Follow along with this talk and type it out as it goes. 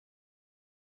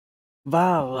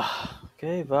Val.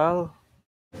 Okay, Val.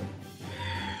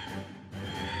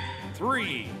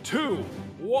 3, 2,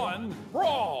 1,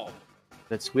 brawl!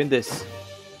 Let's win this.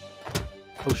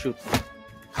 Oh shoot.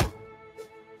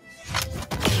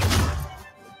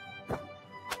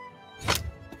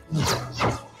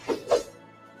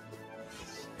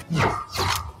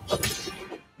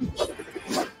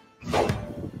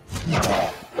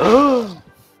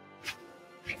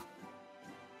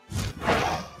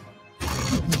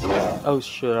 Oh,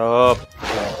 shut up.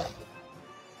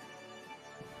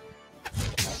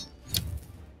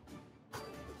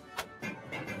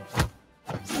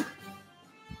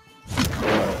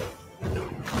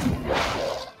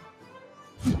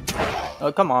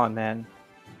 Oh, come on, man.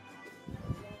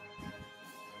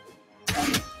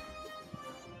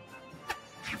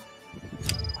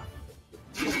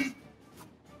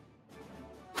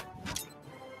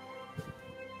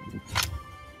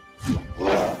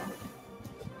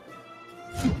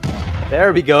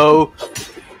 There we go.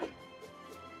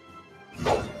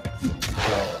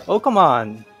 Oh, come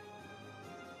on.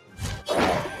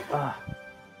 Ah.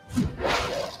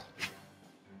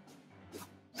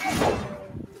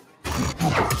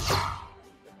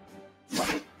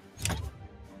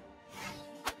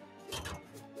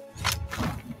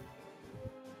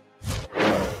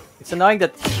 It's annoying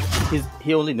that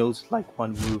he only knows like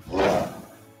one move.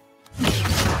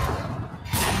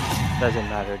 Doesn't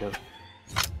matter though.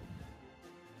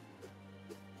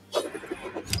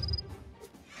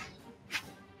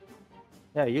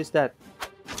 Yeah, use that.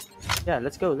 Yeah,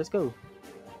 let's go, let's go.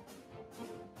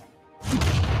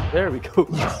 There we go.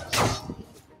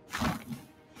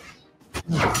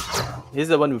 He's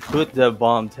the one who put the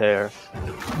bomb there.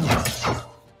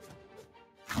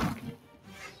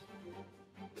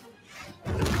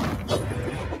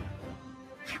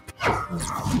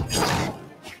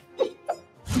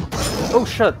 Oh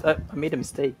shit, I made a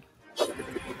mistake.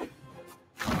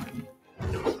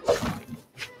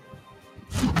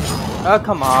 Oh,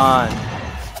 come on.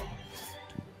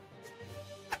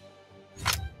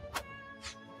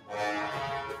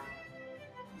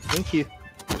 Thank you.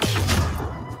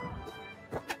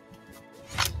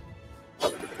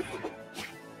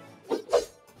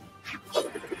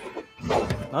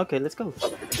 Okay, let's go.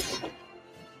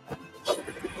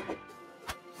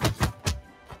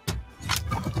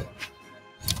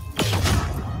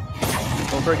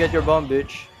 Don't forget your bomb,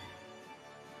 bitch.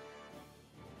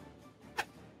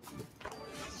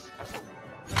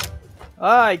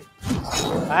 Ay!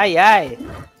 Ay, ay!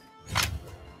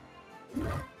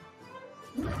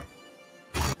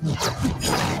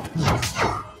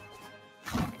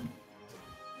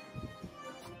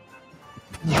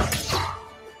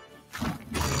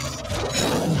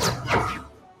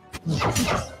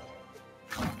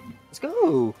 Let's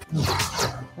go!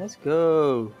 Let's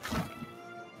go!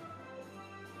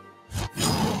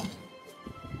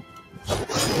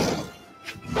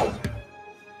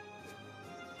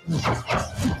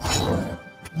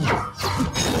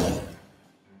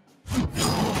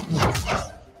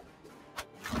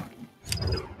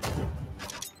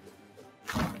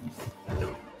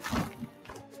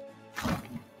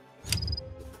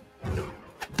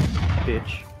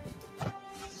 Bitch.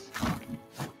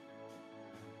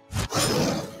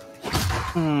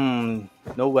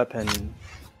 No weapon.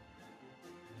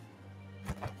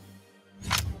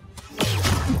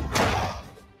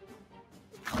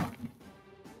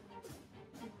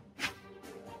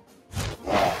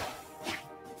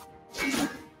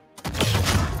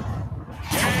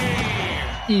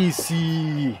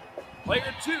 Easy.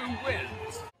 Player 2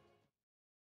 wins.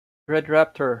 Red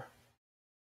Raptor. I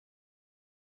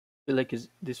feel like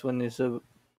this one is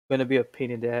gonna be a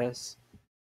pain in the ass.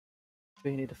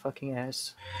 Pain in the fucking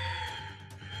ass.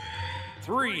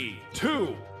 3,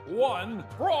 2, 1,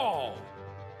 brawl!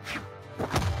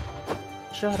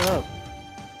 Shut up.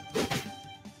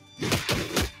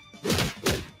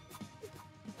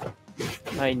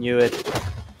 I knew it.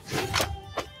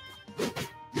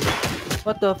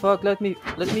 What the fuck? Let me.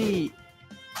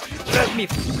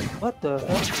 What the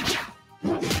heck?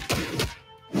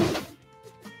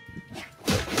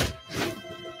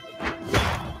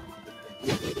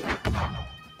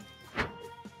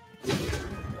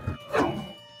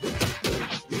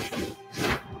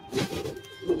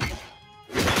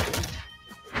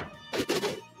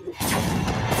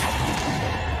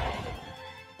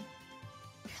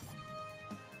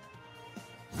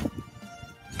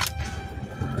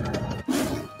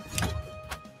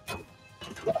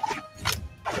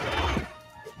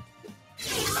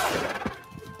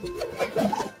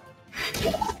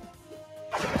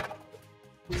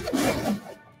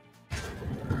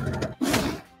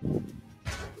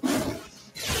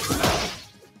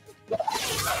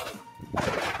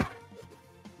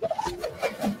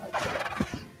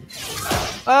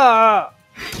 Ah!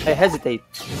 I hesitate.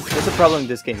 That's the problem in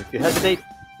this game. If you hesitate,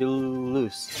 you'll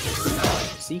lose.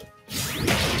 See?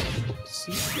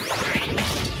 See?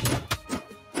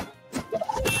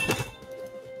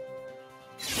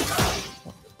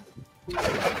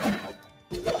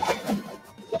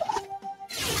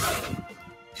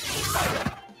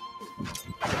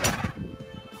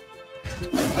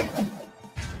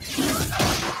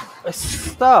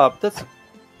 Stop! That's...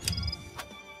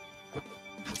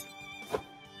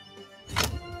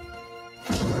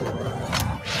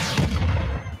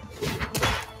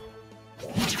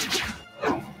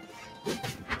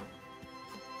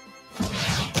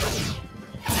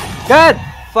 God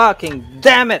fucking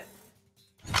damn it!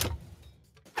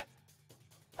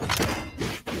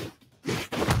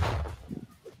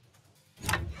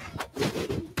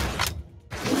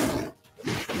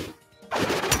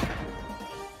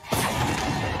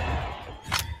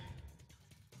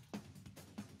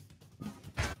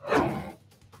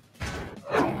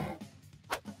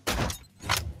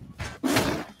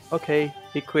 Okay,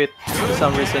 he quit for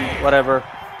some reason. Whatever.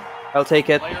 I'll take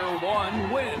it. Player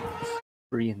 1 wins.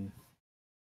 Brian.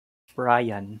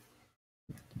 Brian.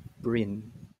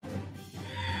 Brin.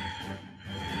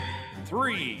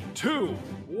 3, 2,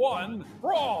 1,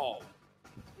 brawl!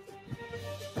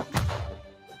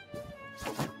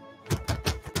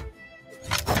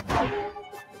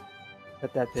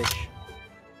 Get that bitch.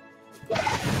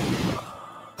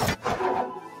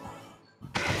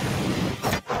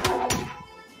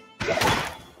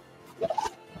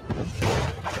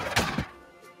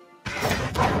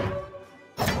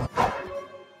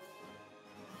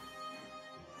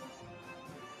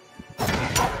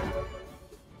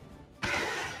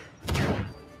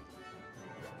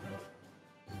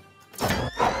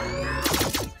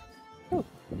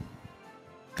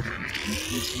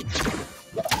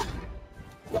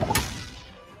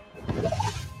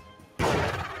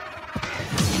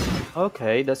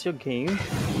 Okay, that's your game.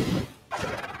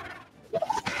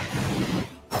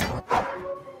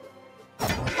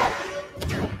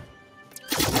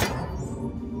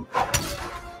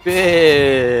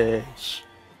 Bitch.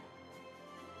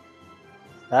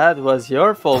 That was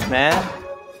your fault, man.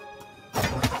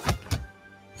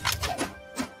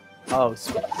 Oh,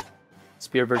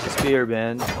 spear versus spear,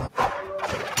 man.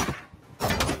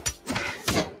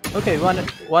 Okay,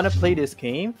 wanna play this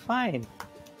game? Fine.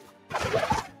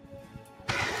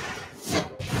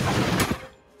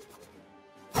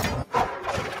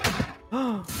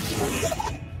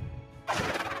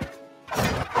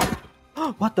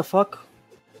 What the fuck?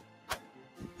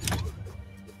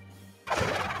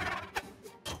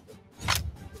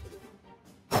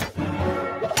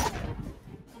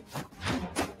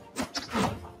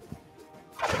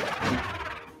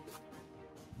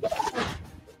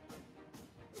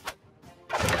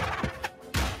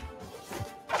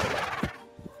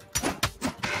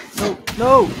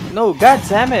 No, god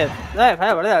damn it!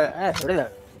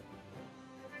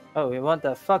 Oh, we want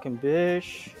that fucking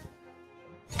bitch.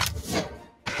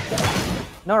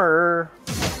 Nor,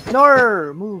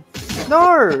 move.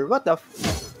 Nor, what the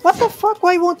fuck?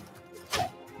 Why won't?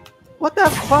 What the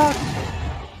fuck?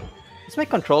 Is my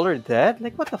controller dead?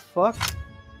 Like, what the fuck?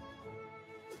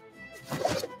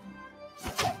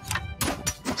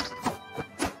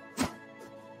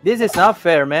 This is not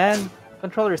fair, man.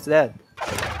 Controller is dead.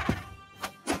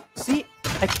 See,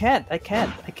 I can't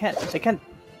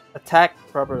attack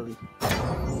properly.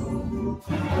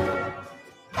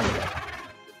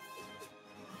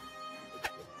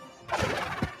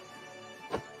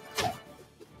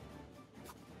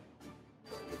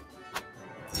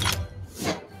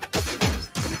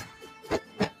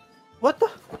 What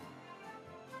the?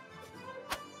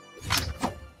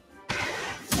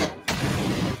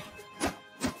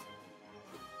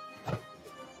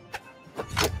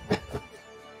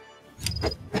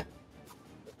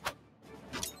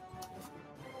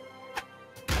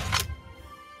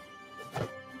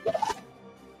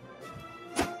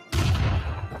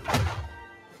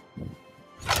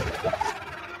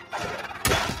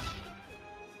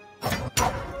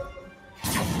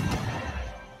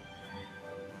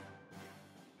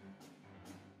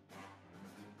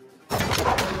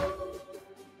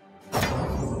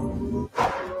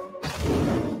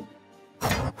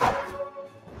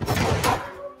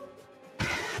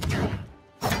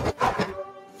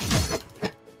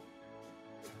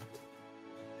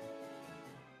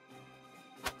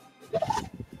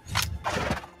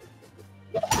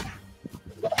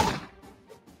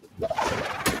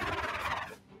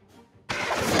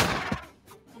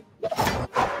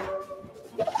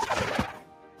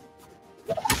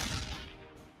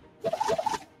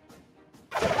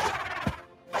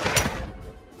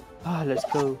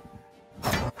 go.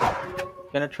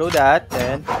 Gonna throw that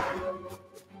then.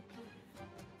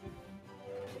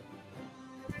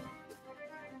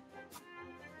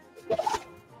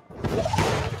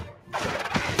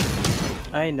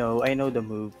 I know the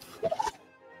move.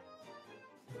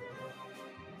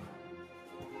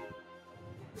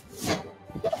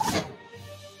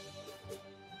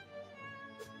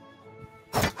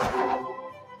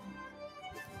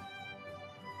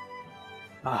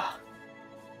 Ah.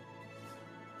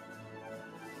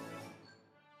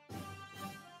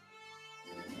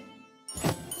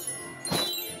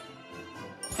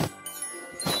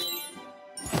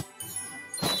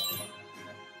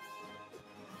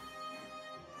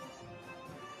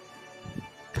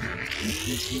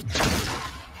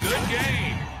 Good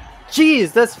game.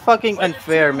 Jeez, that's fucking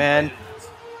unfair, man.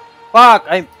 Fuck,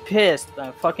 I'm pissed.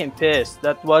 I'm fucking pissed.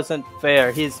 That wasn't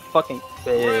fair. He's fucking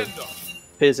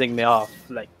pissing me off.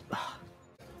 Like,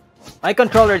 my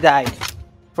controller died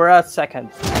for a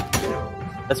second.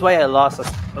 That's why I lost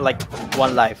like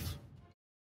 1 life.